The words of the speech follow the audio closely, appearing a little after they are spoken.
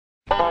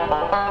We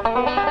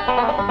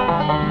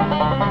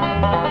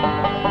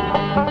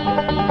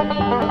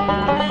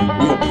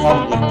will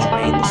probably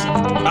drain this.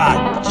 Ah,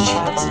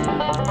 jeez.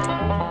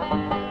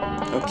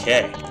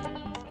 Okay.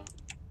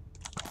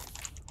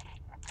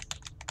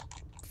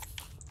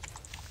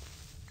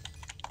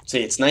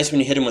 See, it's nice when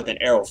you hit him with an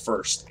arrow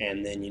first,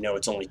 and then you know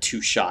it's only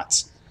 2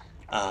 shots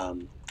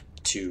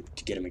to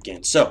get him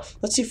again. So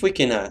let's see if we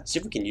can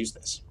use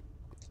this.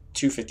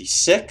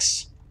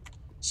 256.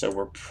 So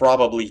we're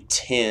probably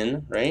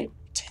 10, right?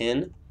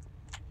 10.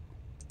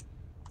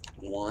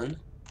 1.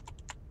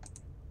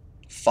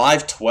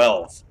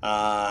 512.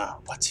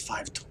 What's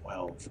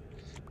 512?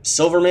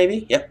 Silver,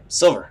 maybe? Yep,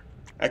 silver.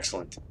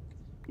 Excellent.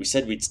 We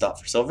said we'd stop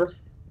for silver.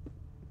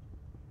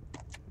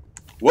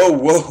 Whoa,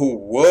 whoa,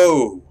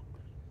 whoa!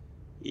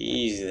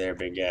 Easy there,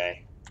 big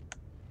guy.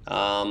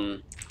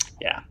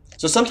 Yeah.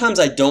 So sometimes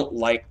I don't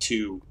like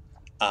to.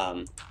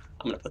 I'm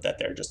gonna put that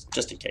there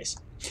just in case.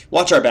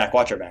 Watch our back,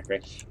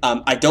 right?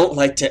 I don't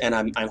like to, and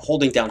I'm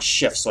holding down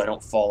shift so I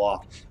don't fall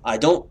off. I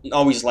don't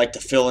always like to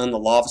fill in the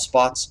lava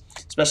spots,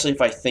 especially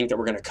if I think that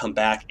we're going to come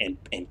back and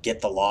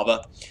get the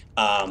lava.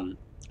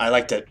 I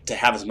like to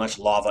have as much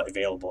lava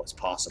available as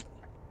possible.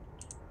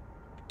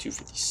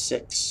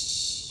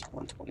 256,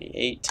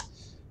 128,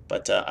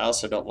 but I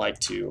also don't like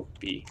to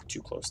be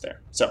too close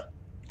there. So,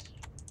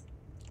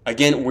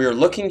 again, we're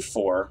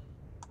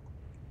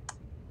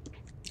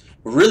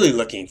really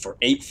looking for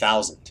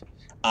 8,000.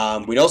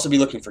 We'd also be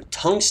looking for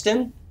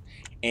tungsten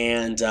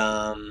and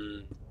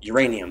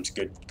uranium's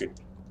good,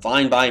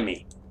 fine by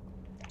me.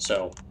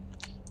 So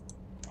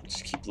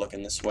just keep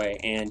looking this way,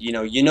 and you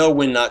know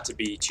when not to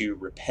be too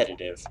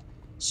repetitive.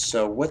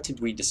 So what did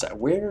we decide?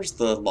 Where's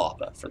the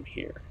lava from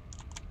here?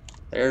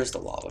 There's the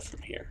lava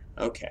from here.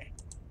 Okay.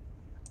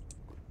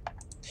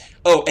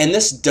 Oh, and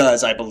this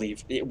does, I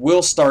believe, it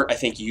will start, I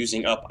think,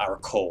 using up our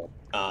coal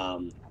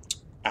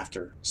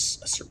after a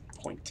certain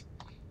point.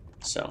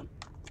 So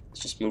let's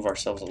just move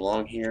ourselves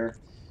along here.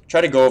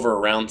 Try to go over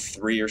around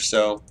 3 or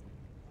so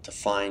to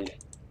find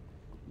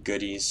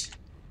goodies.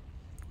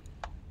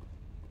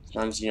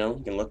 Sometimes,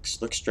 you can look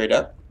straight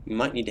up. We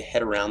might need to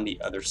head around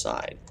the other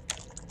side. I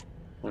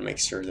want to make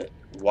sure that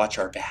watch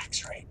our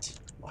backs, right?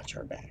 Watch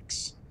our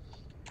backs.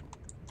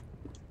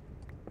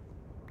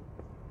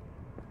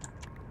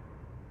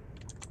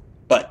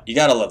 But you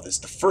gotta love this.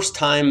 The first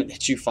time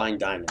that you find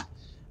diamond,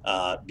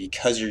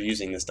 because you're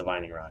using this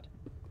divining rod.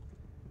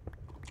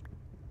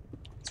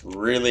 It's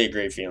really a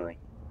great feeling.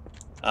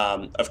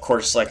 Of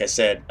course, like I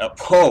said,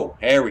 oh,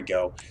 there we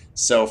go.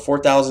 So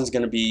 4,000 is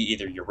going to be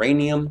either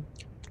uranium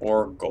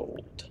or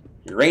gold.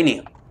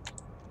 Uranium.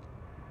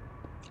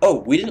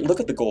 Oh, we didn't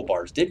look at the gold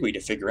bars, did we, to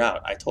figure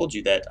out? I told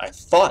you that I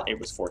thought it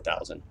was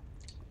 4,000.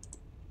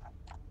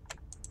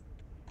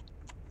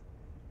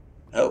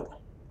 Oh,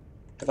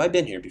 have I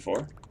been here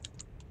before?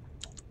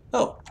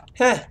 Oh,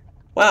 heh,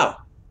 wow,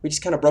 we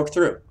just kind of broke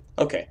through.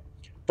 Okay,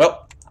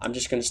 well, I'm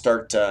just going to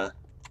start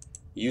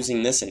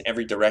using this in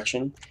every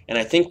direction, and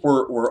I think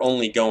we're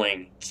only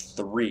going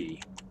 3,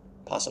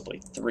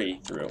 possibly 3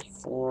 through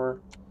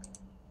 4,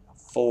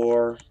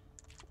 4,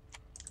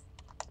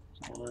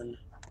 1,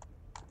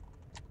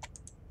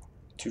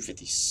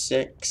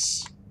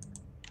 256,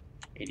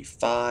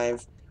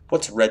 85.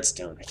 What's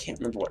redstone? I can't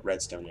remember what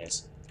redstone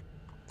is.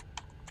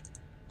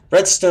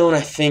 Redstone,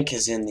 I think,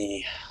 is in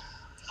the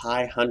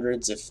high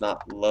hundreds, if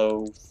not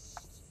low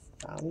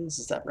thousands.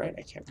 Is that right?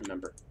 I can't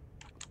remember.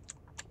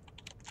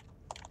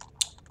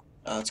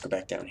 Let's go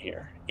back down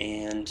here.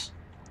 And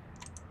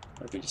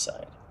what did we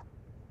decide?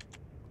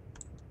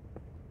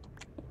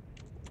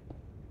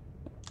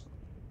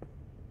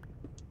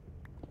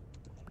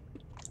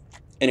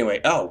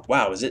 Anyway, oh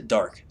wow, is it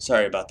dark?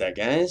 Sorry about that,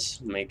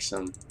 guys. Make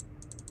some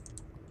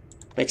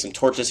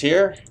torches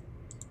here,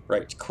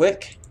 right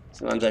quick.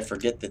 Sometimes I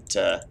forget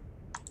that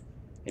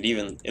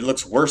it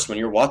looks worse when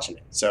you're watching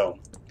it. So,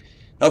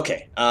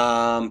 okay,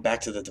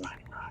 back to the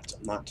divining rods.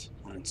 I'm not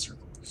running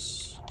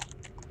circles.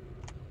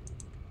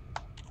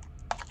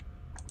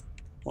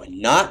 Boy,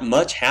 not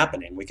much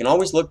happening. We can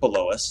always look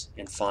below us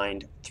and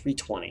find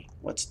 320.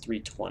 What's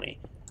 320?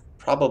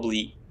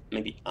 Probably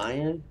maybe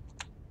iron.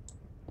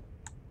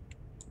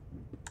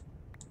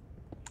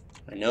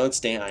 I know it's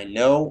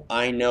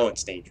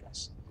it's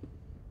dangerous.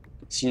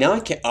 See, now I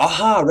can't.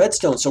 Aha,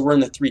 redstone. So we're in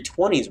the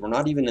 320s. We're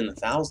not even in the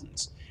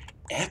thousands.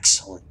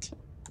 Excellent.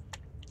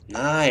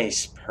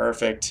 Nice.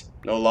 Perfect.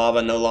 No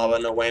lava, no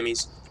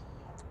whammies.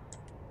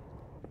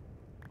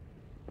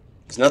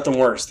 There's nothing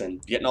worse than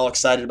getting all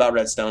excited about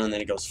redstone and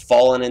then it goes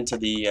falling into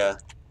the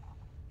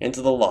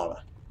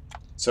lava.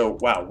 So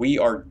wow, we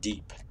are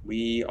deep.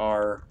 We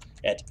are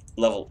at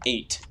level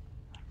 8,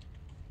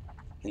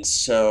 and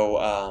so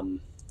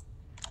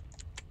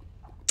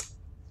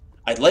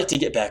I'd like to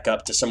get back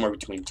up to somewhere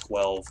between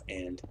 12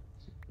 and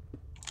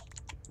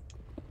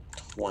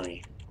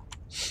 20.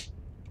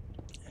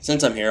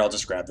 Since I'm here, I'll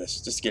just grab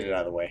this, just to get it out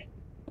of the way.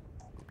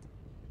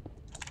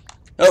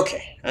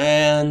 Okay,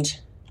 and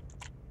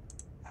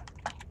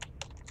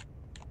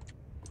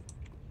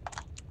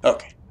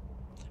okay,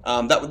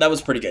 that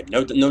was pretty good.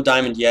 No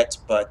diamond yet,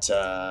 but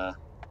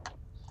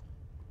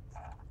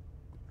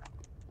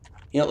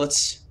You know,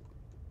 let's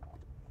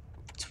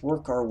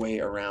work our way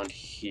around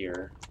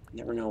here.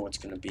 Never know what's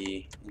going to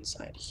be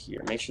inside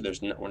here. Make sure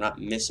we're not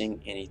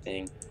missing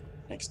anything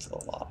next to the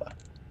lava.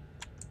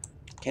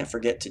 Can't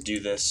forget to do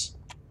this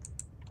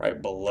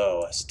right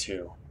below us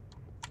too.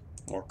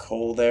 More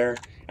coal there.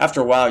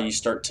 After a while, you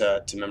start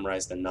to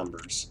memorize the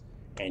numbers,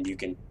 and you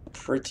can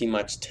pretty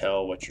much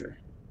tell what you're...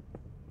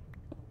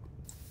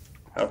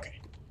 Okay.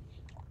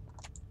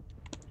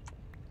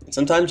 And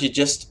sometimes you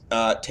just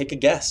take a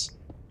guess.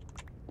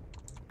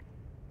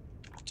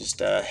 Just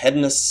head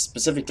in a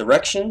specific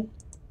direction,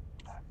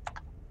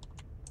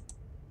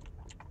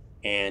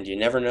 and you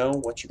never know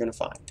what you're going to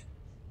find.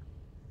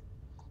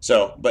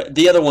 So, but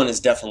the other one is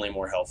definitely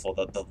more helpful,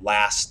 the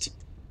last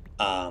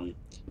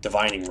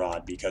divining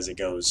rod, because it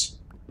goes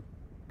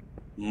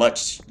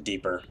much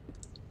deeper,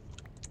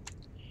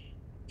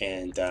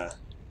 and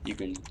you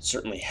can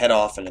certainly head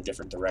off in a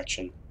different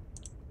direction.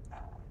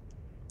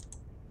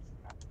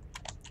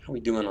 How are we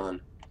doing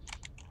on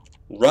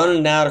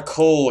running out of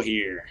coal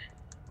here?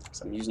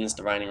 Because I'm using this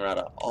divining rod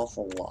an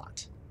awful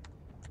lot.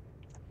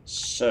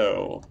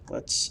 So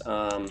let's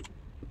have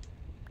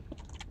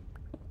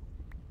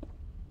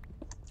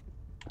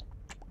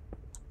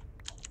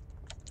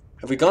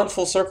we gone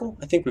full circle?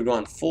 I think we've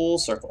gone full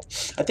circle.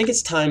 I think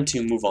it's time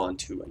to move on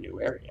to a new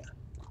area.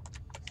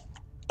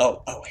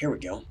 Oh, here we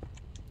go.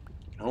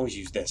 I can always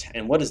use this.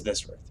 And what is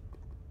this worth?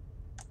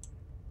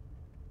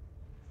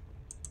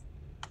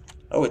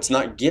 Oh, it's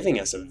not giving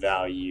us a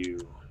value.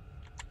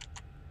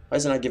 Why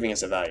is it not giving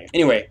us a value?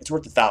 Anyway, it's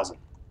worth 1,000.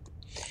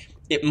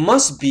 It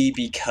must be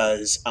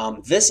because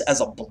this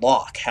as a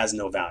block has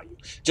no value.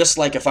 Just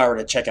like if I were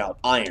to check out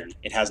iron,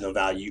 it has no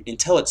value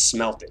until it's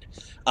smelted.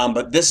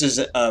 But this is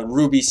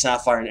ruby,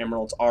 sapphire, and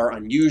emeralds are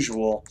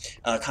unusual,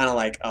 kind of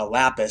like a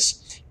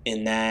lapis,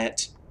 in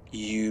that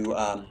you,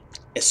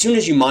 as soon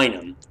as you mine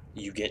them,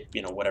 you get,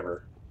 you know,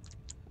 whatever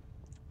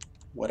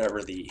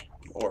the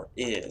ore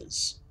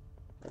is,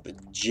 or the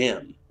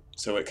gem.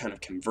 So it kind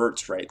of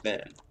converts right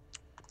then.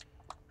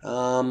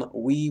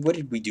 What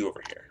did we do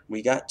over here?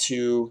 We got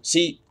to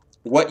see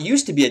what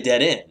used to be a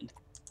dead end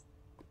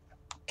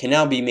can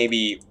now be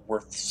maybe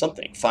worth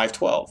something.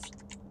 512.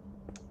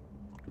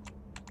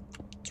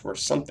 It's worth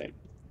something.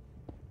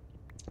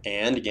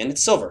 And again,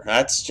 it's silver.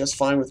 That's just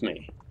fine with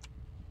me.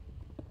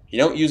 You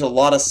don't use a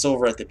lot of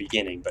silver at the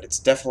beginning, but it's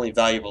definitely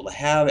valuable to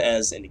have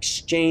as an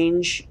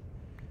exchange.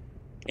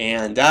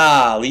 And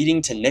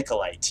leading to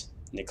Nikolite.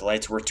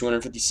 Nikolite's worth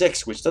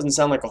 256, which doesn't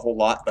sound like a whole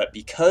lot, but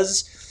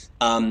because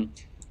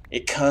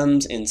it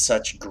comes in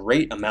such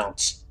great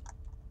amounts,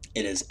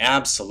 it is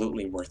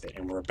absolutely worth it.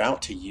 And we're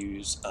about to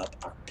use up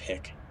our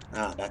pick.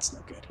 That's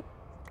no good.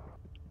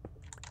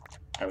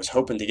 I was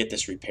hoping to get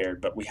this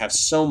repaired, but we have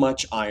so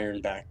much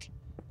iron back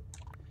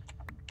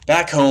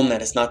home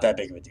that it's not that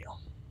big of a deal.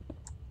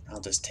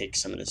 I'll just take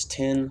some of this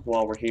tin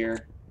while we're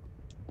here.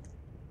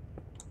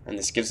 And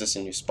this gives us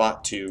a new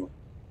spot to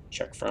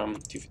check from.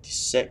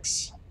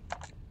 256.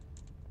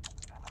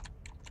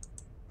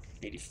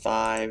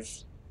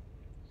 85.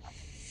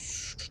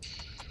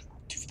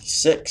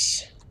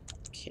 256.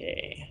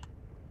 Okay.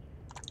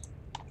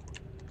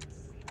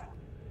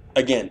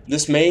 Again,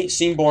 this may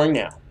seem boring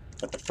now,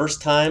 but the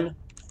first time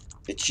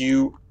that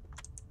you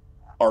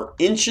are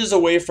inches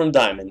away from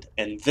diamond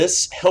and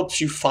this helps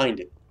you find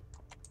it.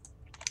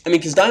 I mean,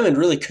 because diamond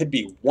really could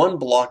be one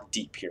block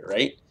deep here,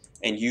 right?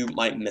 And you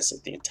might miss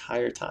it the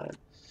entire time.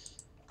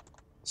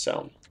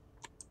 So,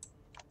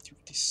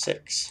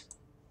 256.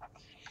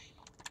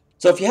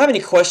 So if you have any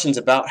questions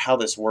about how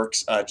this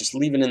works, just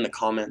leave it in the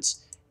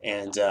comments,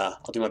 and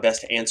I'll do my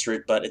best to answer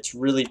it. But it's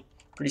really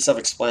pretty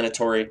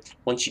self-explanatory.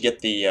 Once you get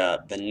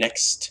the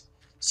next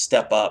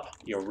step up,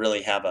 you'll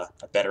really have a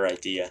better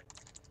idea,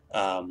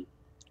 the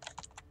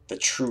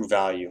true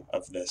value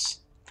of this.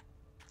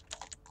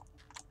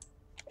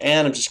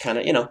 And I'm just kind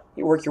of,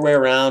 you work your way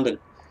around, and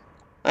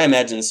I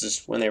imagine this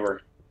is when they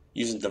were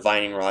using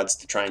divining rods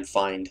to try and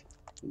find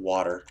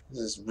water. This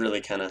is really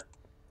kind of,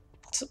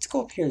 let's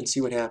go up here and see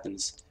what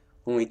happens.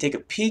 When we take a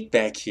peek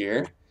back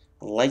here,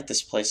 light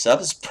this place up,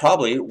 this is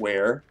probably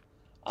where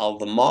all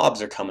the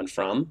mobs are coming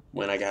from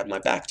when I got my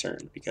back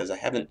turned, because I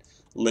haven't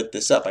lit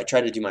this up. I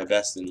try to do my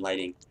best in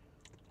lighting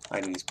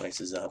these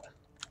places up.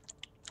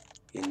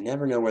 You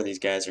never know where these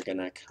guys are going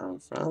to come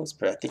from.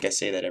 I think I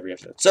say that every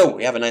episode. So,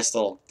 we have a nice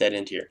little dead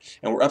end here.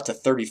 And we're up to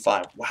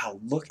 35. Wow,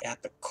 look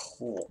at the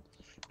coal.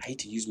 I hate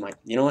to use my...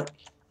 You know what?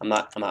 I'm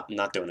not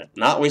doing it. I'm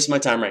not wasting my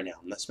time right now.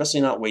 I'm especially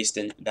not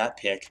wasting that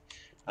pick.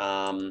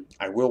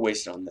 I will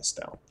waste it on this,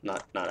 though.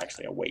 Not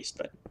actually a waste,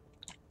 but...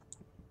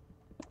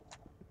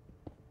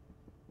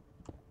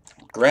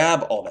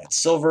 Grab all that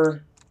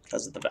silver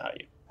because of the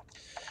value.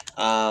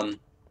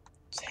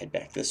 Let's head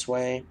back this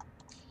way.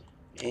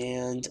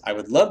 And I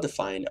would love to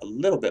find a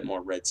little bit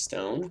more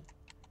redstone.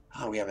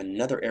 We have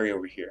another area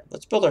over here.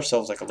 Let's build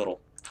ourselves like a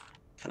little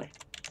kind of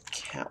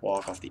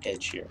catwalk off the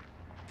edge here.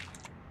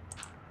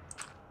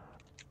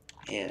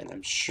 And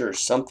I'm sure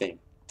something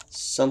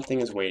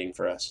is waiting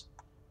for us.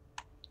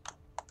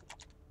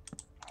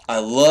 I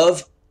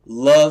love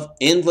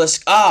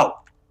endless... Oh!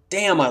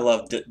 Damn, I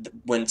love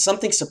when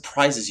something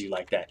surprises you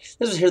like that.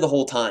 This was here the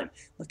whole time.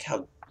 Look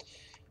how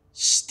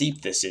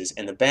steep this is.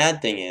 And the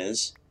bad thing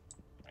is,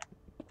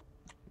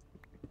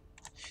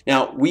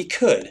 now we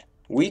could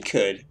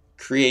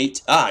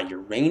create,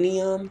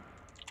 uranium.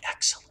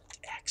 Excellent,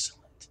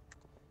 excellent,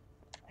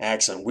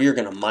 excellent. We are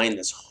going to mine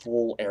this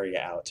whole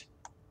area out.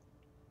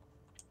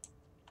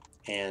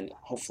 And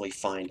hopefully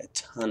find a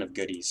ton of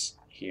goodies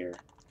here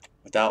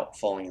without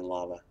falling in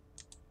lava.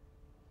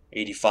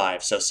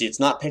 85. So see,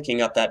 it's not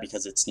picking up that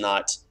because it's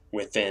not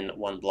within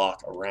one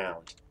block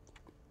around.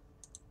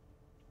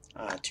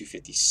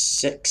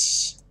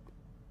 256.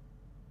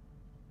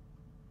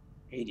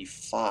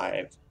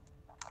 85.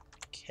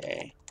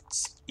 Okay.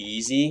 It's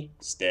easy.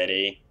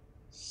 Steady.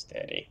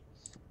 Steady.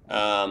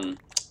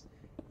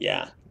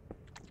 Yeah.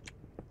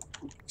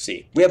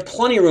 See, we have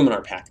plenty of room in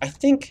our pack. I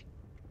think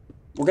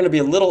we're going to be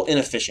a little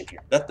inefficient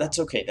here. That's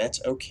okay.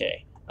 That's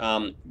okay.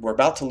 We're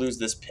about to lose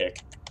this pick.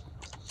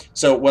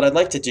 So what I'd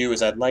like to do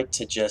is I'd like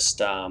to just,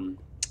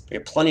 we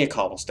have plenty of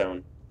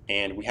cobblestone,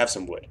 and we have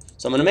some wood.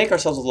 So I'm going to make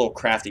ourselves a little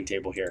crafting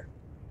table here.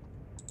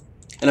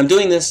 And I'm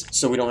doing this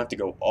so we don't have to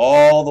go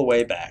all the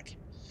way back.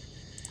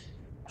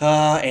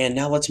 And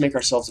now let's make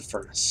ourselves a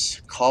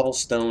furnace.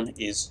 Cobblestone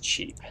is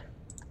cheap.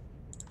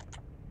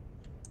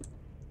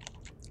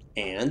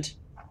 And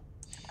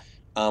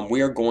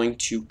we are going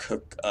to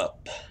cook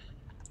up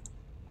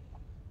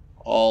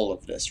all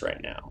of this right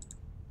now.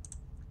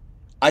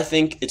 I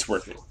think it's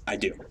worth it. I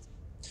do.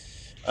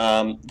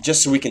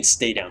 Just so we can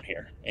stay down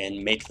here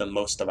and make the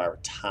most of our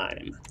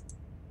time.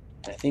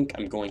 I think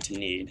I'm going to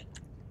need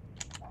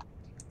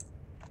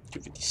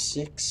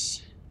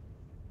 256.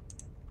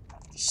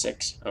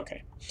 56.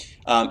 Okay.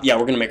 Yeah,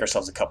 we're going to make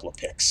ourselves a couple of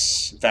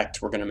picks. In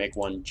fact, we're going to make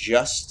one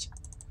just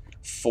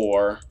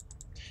for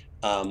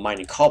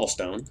mining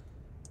cobblestone,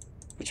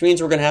 which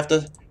means we're going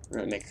to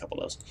make a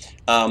couple of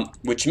those.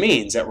 Which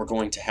means that we're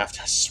going to have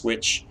to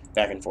switch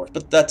back and forth.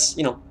 But that's,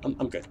 you know,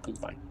 I'm good. I'm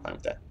fine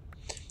with that.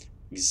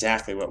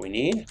 Exactly what we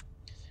need.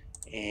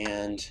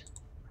 And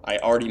I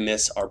already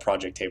miss our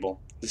project table.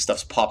 This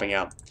stuff's popping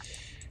out.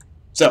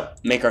 So,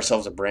 make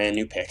ourselves a brand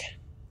new pick.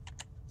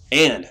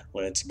 And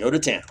let's go to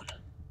town.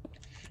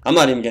 I'm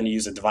not even going to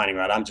use a divining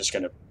rod. I'm just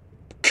going to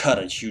cut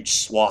a huge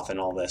swath in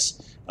all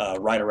this,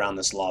 right around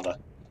this lava.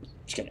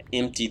 I'm just going to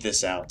empty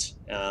this out.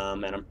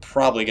 And I'm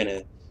probably going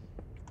to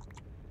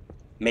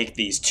make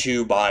these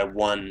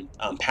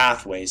 2x1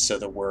 pathways so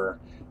that we're,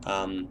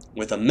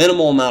 with a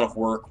minimal amount of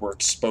work, we're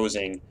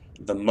exposing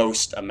the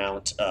most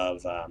amount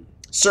of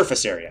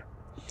surface area.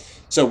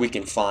 So we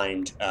can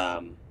find,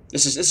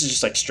 this is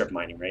just like strip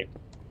mining, right?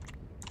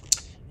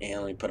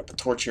 And let me put up a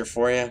torch here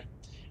for you.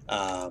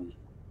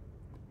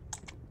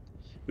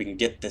 We can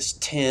get this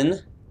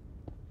tin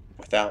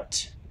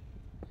without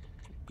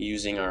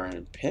using our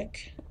iron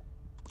pick.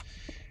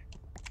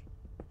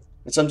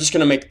 And so I'm just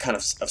going to make kind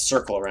of a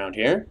circle around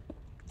here.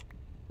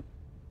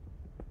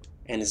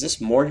 And is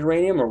this more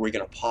uranium, or are we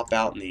going to pop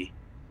out in the...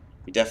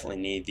 We definitely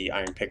need the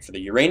iron pick for the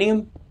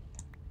uranium.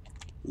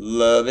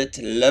 Love it,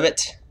 love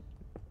it.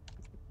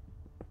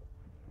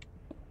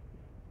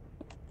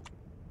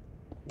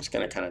 I'm just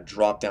going to kind of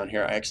drop down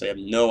here. I actually have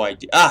no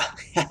idea. Ah!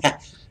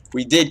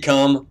 We did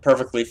come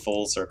perfectly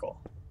full circle.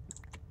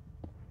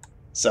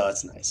 So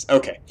that's nice.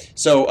 Okay,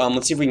 so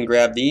let's see if we can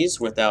grab these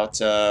without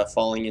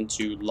falling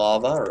into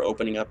lava or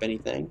opening up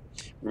anything.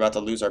 We're about to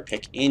lose our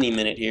pick any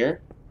minute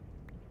here.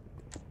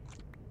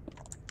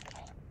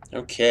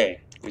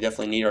 Okay, we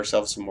definitely need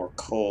ourselves some more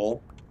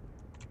coal.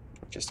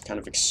 Just to kind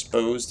of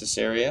expose this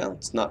area.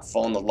 Let's not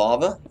fall in the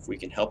lava if we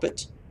can help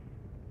it.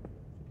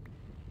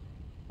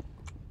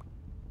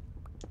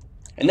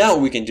 And now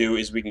what we can do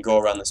is we can go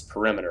around this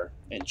perimeter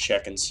and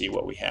check and see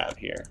what we have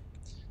here.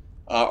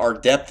 Our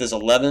depth is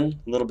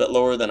 11, a little bit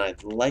lower than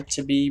I'd like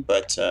to be,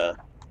 but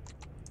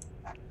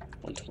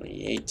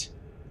 128,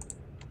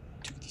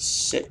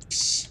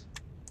 256,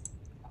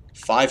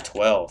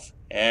 512.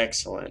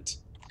 Excellent.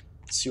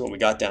 Let's see what we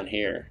got down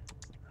here.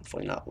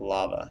 Hopefully not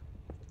lava.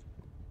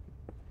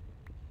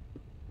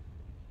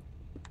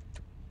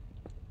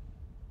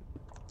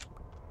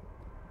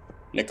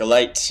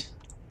 Nicolite.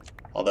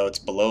 Although it's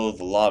below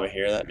the lava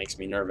here, that makes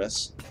me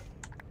nervous.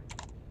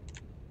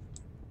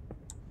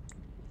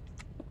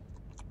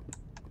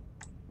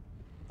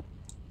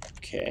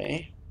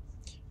 Okay.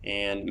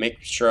 And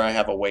make sure I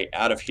have a way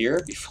out of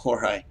here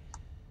before I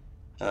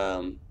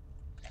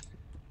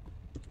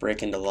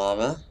break into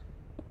lava.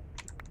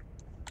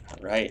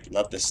 Alright,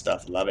 love this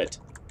stuff, love it.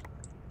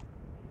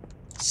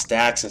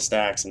 Stacks and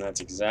stacks, and that's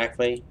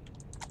exactly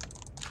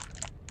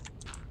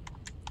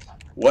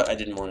what I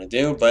didn't want to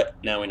do, but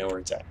now we know where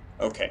it's at.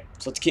 Okay,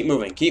 so let's keep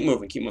moving, keep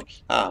moving, keep moving.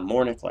 Ah,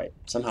 more Nicolite.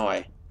 Somehow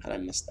how'd I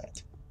miss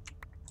that?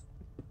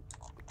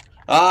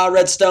 Ah,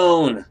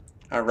 redstone!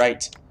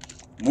 Alright.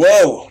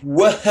 Whoa!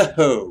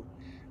 Whoa!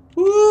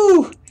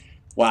 Woo!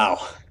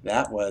 Wow,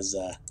 that was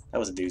a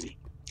doozy.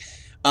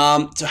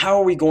 So how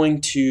are we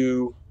going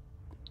to...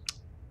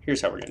 Here's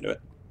how we're going to do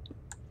it.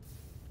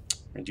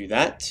 We're going to do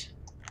that.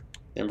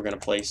 Then we're going to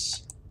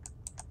place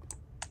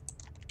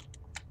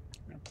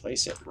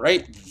place it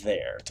right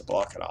there to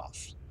block it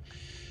off.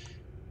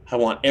 I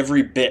want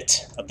every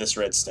bit of this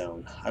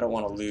redstone. I don't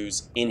want to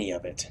lose any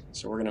of it.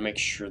 So we're going to make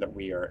sure that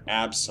we are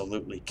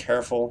absolutely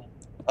careful.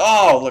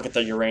 Oh, look at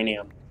the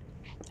uranium.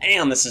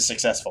 Damn, this is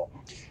successful.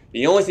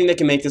 The only thing that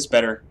can make this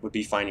better would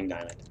be finding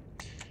diamond.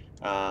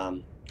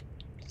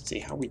 Let's see,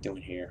 how are we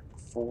doing here?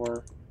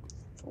 4,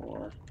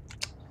 4.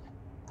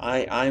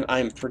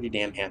 I'm pretty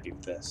damn happy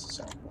with this.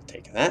 So we'll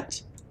take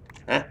that.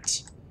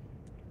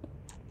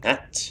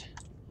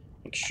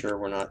 Make sure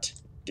we're not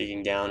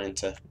digging down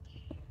into...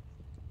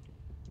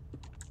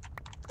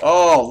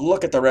 Oh,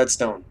 look at the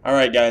redstone.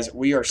 Alright, guys,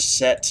 we are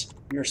set.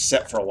 We are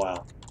set for a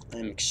while.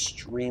 I'm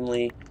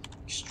extremely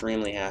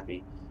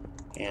happy.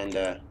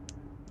 And,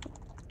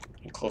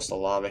 close to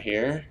lava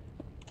here.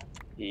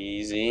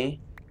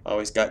 Easy.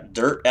 Always got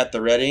dirt at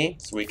the ready,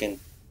 so we can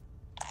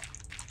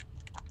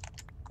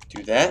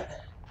do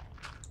that.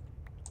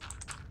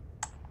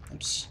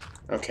 Oops.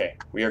 Okay,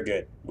 we are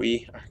good.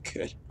 We are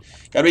good.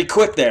 Gotta be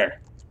quick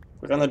there.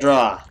 Quick on the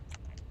draw.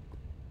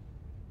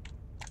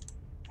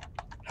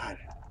 God.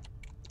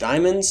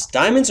 Diamonds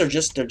are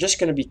they're just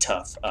gonna be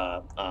tough.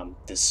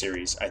 This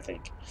series, I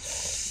think.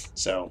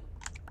 So.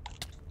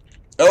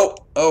 Oh.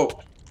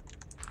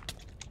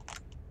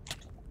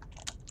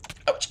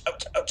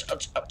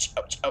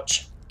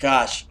 Ouch.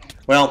 Gosh.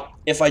 Well,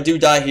 if I do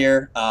die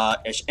here,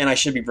 and I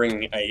should be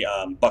bringing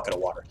a bucket of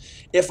water.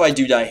 If I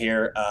do die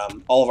here,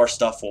 all of our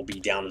stuff will be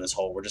down in this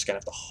hole. We're just gonna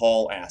have to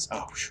haul ass.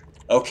 Oh,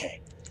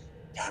 okay.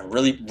 God,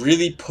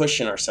 really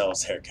pushing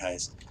ourselves there,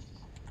 guys.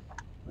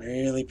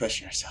 Really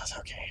pushing ourselves.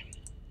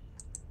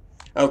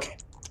 Okay.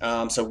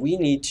 So we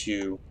need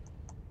to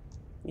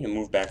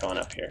move back on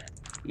up here.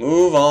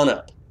 Move on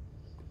up.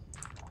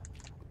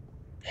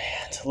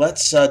 And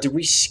let's, did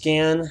we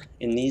scan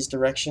in these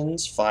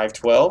directions?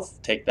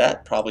 512, take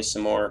that. Probably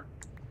some more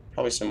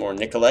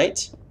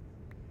Nicolite.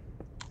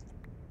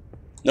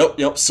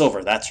 Nope,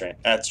 silver, that's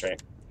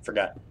right.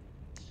 Forgot.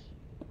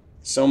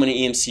 So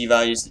many EMC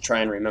values to try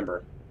and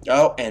remember.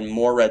 Oh, and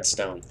more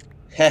redstone.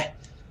 Heh,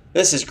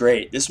 this is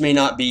great. This may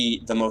not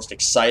be the most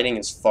exciting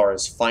as far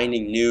as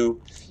finding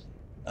new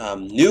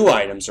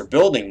items or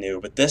building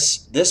new, but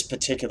this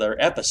particular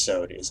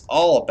episode is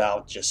all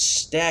about just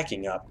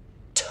stacking up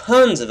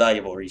tons of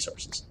valuable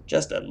resources.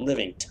 Just a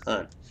living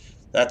ton.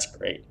 That's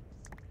great.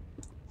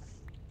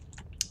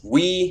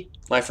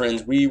 My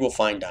friends, we will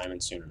find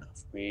diamonds soon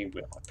enough. We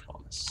will, I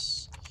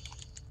promise.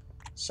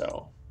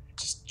 So,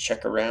 just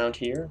check around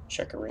here.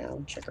 Check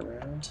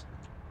around.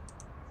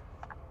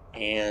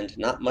 And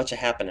not much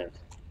happening.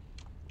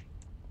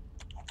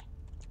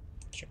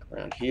 Check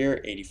around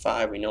here.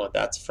 85, we know what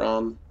that's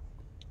from.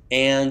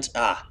 And,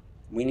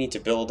 we need to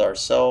build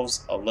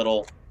ourselves a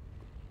little...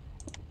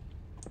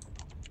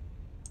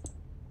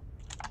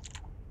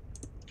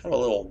 Have a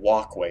little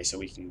walkway so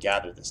we can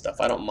gather this stuff.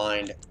 I don't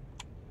mind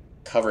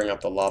covering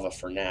up the lava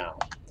for now.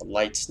 The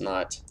light's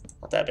not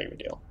that big of a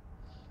deal.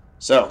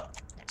 So,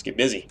 let's get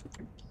busy.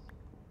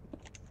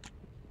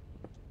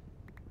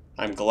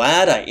 I'm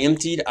glad I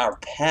emptied our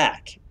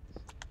pack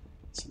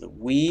so that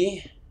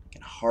we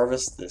can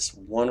harvest this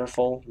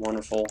wonderful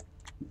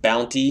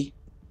bounty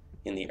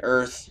in the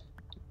earth.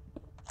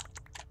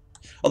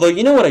 Although,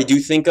 you know what I do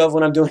think of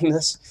when I'm doing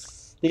this?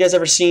 You guys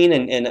ever seen,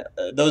 and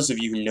those of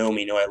you who know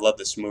me know I love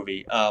this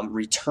movie,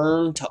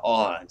 Return to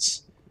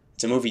Oz.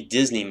 It's a movie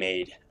Disney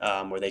made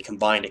where they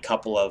combined a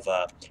couple of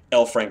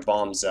L. Frank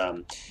Baum's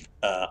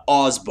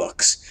Oz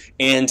books.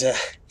 And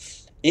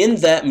in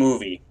that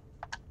movie,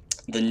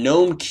 the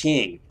Gnome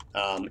King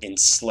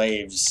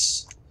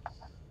enslaves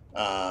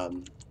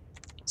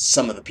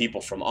some of the people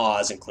from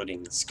Oz,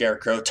 including the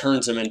Scarecrow,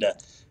 turns them into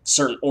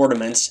certain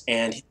ornaments,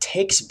 and he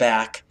takes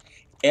back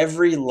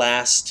every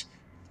last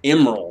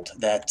emerald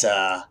that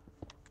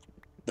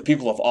the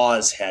people of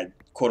Oz had,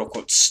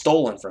 quote-unquote,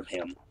 stolen from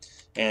him.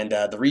 And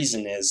the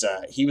reason is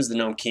he was the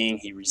Gnome King.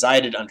 He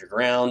resided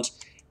underground,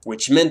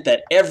 which meant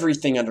that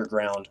everything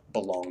underground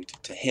belonged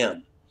to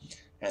him.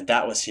 And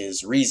that was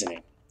his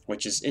reasoning,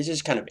 which is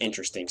just kind of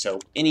interesting. So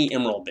any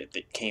emerald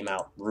that came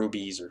out,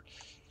 rubies or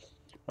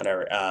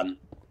whatever,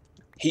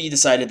 he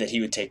decided that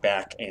he would take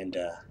back and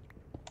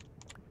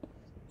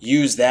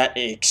use that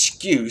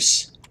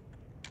excuse...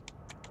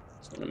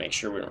 I'm going to make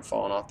sure we don't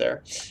fall off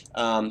there,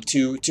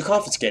 to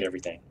confiscate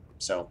everything.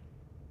 So,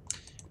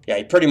 yeah,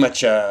 he pretty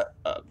much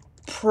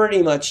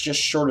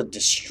just short of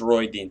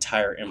destroyed the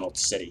entire Emerald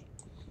City.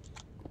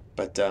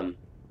 But,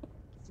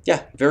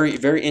 yeah,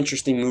 very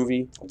interesting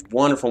movie, a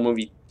wonderful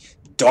movie,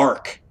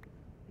 dark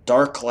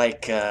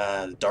like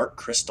Dark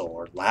Crystal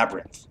or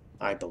Labyrinth,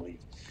 I believe,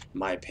 in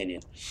my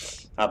opinion.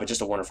 But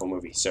just a wonderful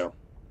movie. So,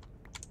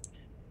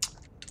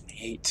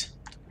 28.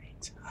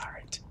 All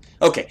right.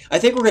 Okay, I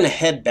think we're going to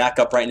head back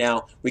up right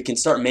now. We can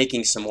start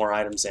making some more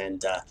items,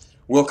 and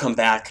we'll come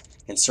back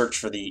and search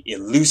for the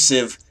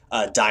elusive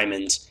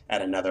diamond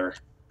at another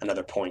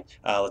point.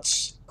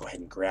 Let's go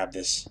ahead and grab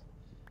this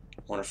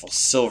wonderful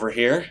silver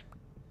here,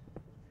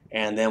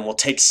 and then we'll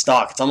take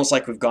stock. It's almost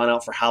like we've gone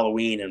out for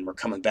Halloween, and we're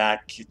coming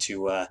back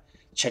to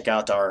check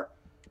out our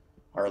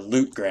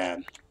loot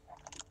grab.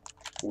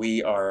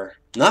 we are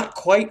not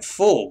quite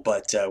full,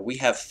 but we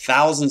have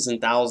thousands and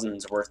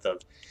thousands worth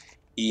of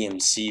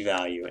EMC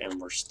value, and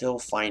we're still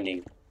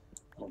finding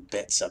little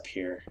bits up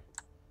here.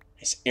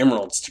 Nice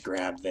emeralds to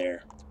grab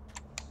there.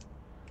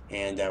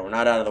 And we're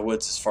not out of the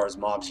woods as far as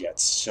mobs yet,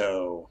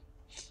 so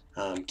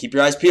keep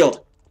your eyes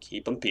peeled.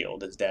 Keep them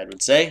peeled, as Dad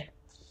would say.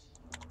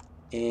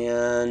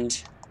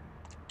 And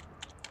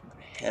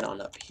head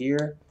on up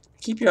here.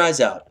 Keep your eyes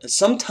out.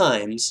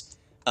 Sometimes,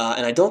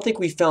 and I don't think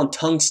we found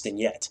tungsten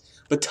yet,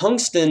 but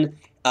tungsten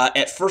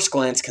at first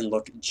glance can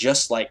look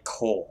just like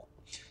coal.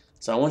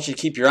 So I want you to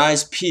keep your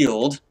eyes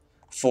peeled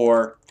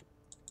for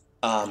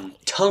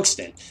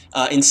tungsten.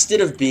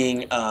 Instead of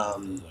being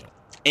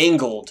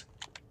angled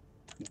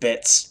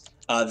bits,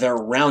 they're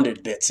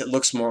rounded bits. It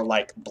looks more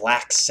like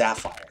black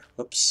sapphire.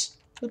 Whoops.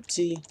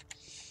 Whoopsie.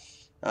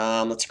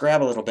 Let's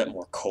grab a little bit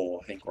more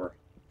coal. I think we're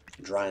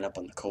drying up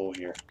on the coal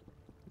here.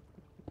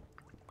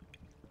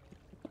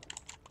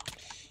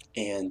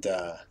 And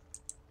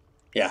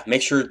yeah,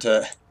 make sure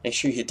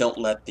you don't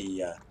let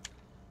the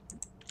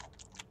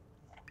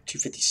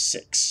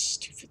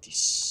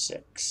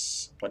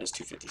 256. What is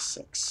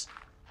 256?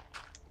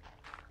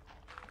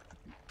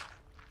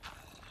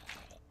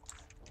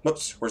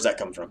 Whoops, where's that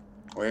coming from?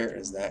 Where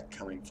is that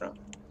coming from?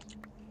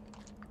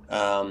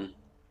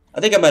 I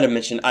think I might have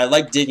mentioned I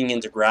like digging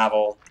into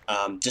gravel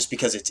just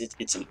because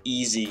it's an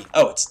easy.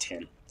 Oh, it's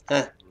tin.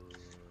 Huh.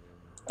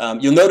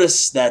 You'll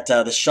notice that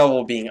the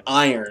shovel being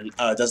iron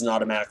doesn't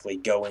automatically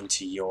go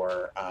into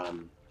your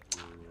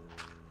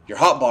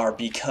hotbar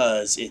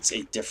because it's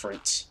a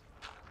different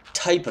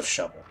type of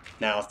shovel.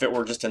 Now, if it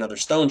were just another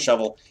stone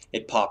shovel,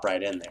 it'd pop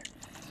right in there.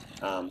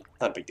 Not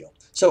a big deal.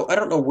 So I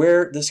don't know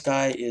where this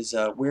guy is.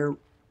 Where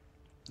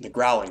the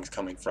growling's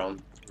coming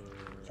from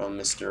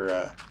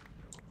Mr.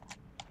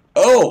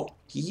 Oh,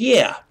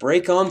 yeah,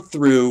 break on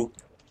through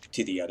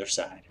to the other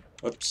side.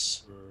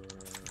 Whoops.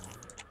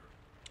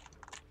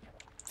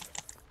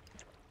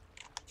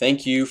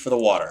 Thank you for the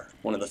water.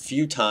 One of the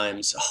few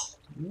times. Oh,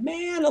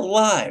 man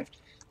alive.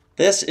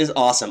 This is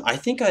awesome. I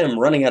think I am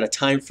running out of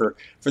time for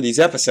these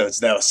episodes,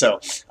 though. So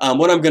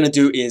what I'm going to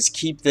do is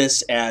keep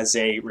this as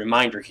a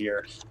reminder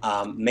here.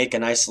 Make a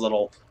nice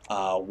little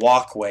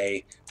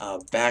walkway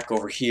back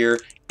over here.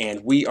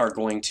 And we are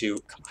going to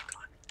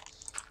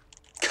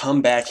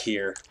come back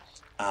here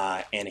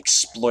and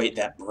exploit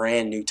that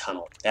brand new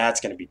tunnel.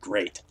 That's going to be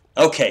great.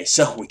 Okay,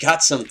 so we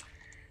got something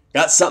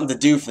to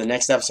do for the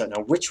next episode.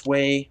 Now, which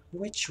way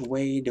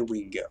do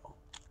we go?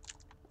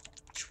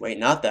 Which way?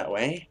 Not that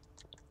way.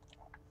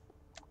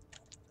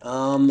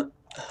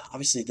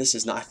 Obviously this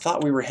is not. I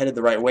thought we were headed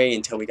the right way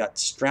until we got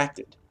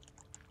distracted.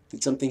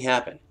 Did something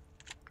happen?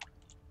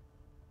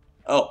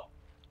 Oh,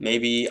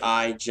 maybe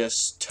I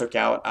just took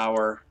out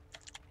our.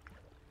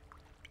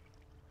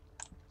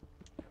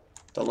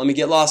 Don't let me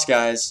get lost,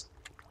 guys.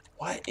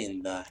 What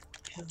in the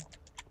hell?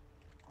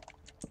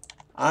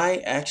 I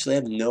actually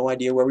have no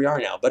idea where we are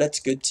now, but it's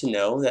good to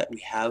know that we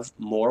have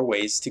more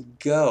ways to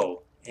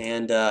go.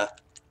 And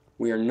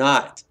we are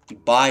not,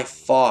 by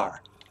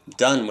far,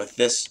 done with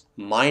this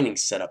mining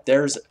setup.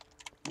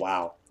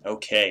 Wow,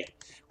 okay.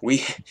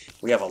 We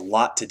have a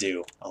lot to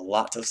do. A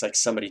lot. Looks like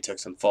somebody took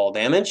some fall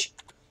damage.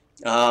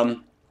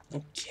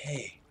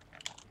 Okay.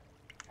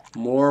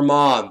 More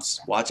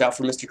mobs. Watch out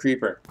for Mr.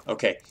 Creeper.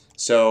 Okay,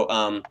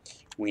 so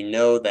we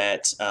know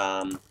that,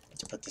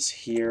 let's put this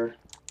here.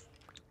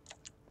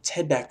 Let's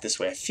head back this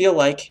way. I feel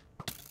like,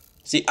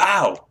 see,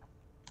 ow!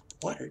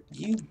 What are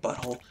you,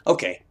 butthole?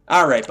 Okay,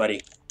 alright,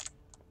 buddy.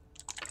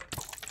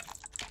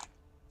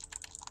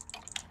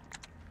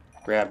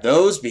 Grab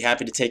those, be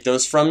happy to take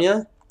those from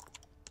you.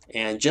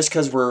 And just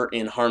because we're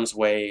in harm's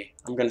way,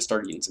 I'm going to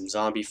start eating some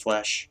zombie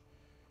flesh.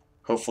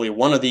 Hopefully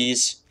one of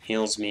these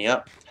heals me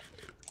up.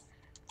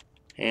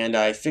 And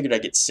I figured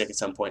I'd get sick at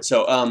some point.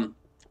 So,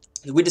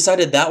 we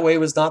decided that way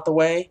was not the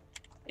way.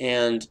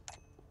 And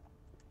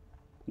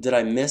did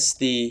I miss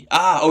the...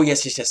 oh,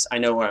 yes. I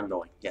know where I'm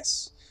going.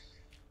 Yes.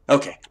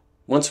 Okay.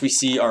 Once we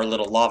see our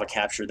little lava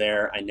capture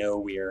there, I know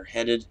we are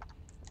headed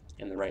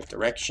in the right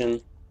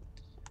direction.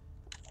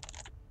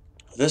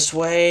 This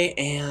way,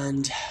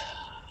 and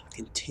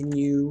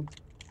continue.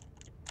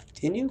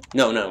 Continue?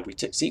 No. We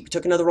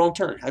took another wrong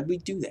turn. How did we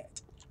do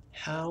that?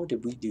 How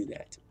did we do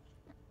that?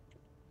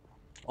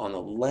 On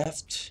the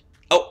left.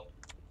 Oh!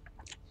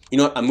 You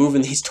know what? I'm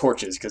moving these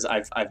torches because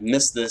I've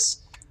missed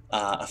this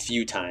a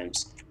few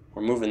times.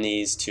 We're moving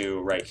these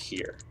to right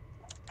here.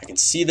 I can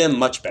see them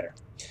much better.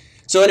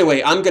 So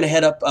anyway, I'm going to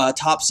head up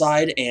top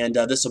side, and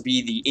this will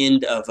be the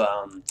end of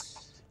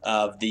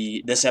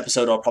this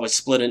episode. I'll probably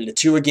split it into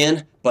two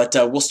again, but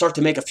we'll start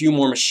to make a few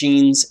more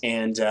machines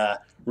and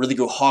really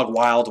go hog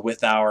wild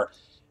with our.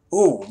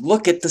 Ooh,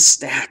 look at the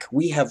stack.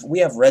 We have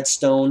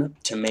redstone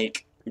to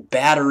make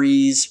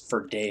batteries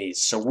for days.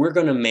 So we're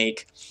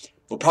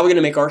probably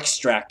gonna make our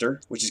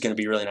extractor, which is gonna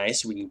be really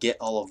nice. We can get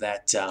all of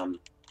that,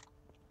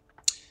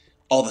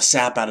 all the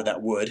sap out of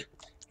that wood,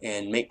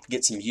 and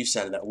get some use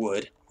out of that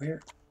wood.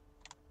 Where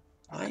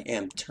I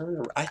am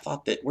turning. I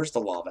thought that. Where's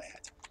the lava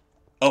at?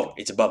 Oh,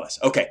 it's above us.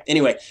 Okay,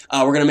 anyway,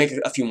 we're going to make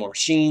a few more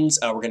machines.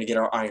 We're going to get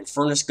our iron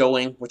furnace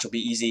going, which will be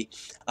easy.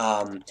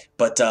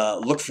 But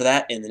look for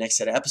that in the next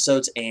set of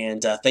episodes.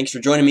 And thanks for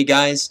joining me,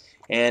 guys.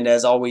 And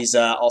as always,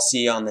 I'll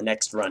see you on the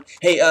next run.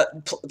 Hey,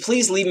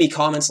 please leave me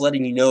comments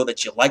letting me know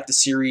that you like the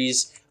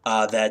series,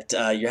 that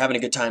you're having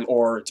a good time,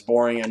 or it's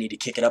boring, I need to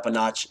kick it up a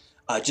notch.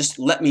 Just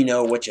let me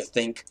know what you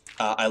think.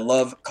 I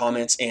love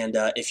comments, and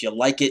if you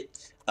like it,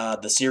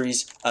 the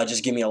series,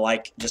 just give me a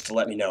like just to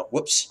let me know.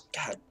 Whoops,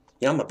 God.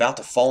 Yeah, I'm about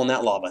to fall in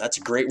that lava. That's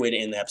a great way to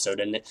end the episode,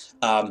 isn't it?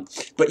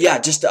 But yeah,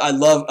 just I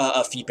love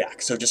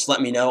feedback. So just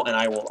let me know, and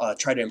I will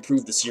try to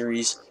improve the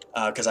series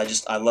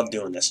because I love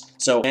doing this.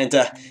 So, and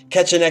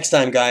catch you next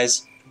time,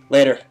 guys.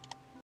 Later.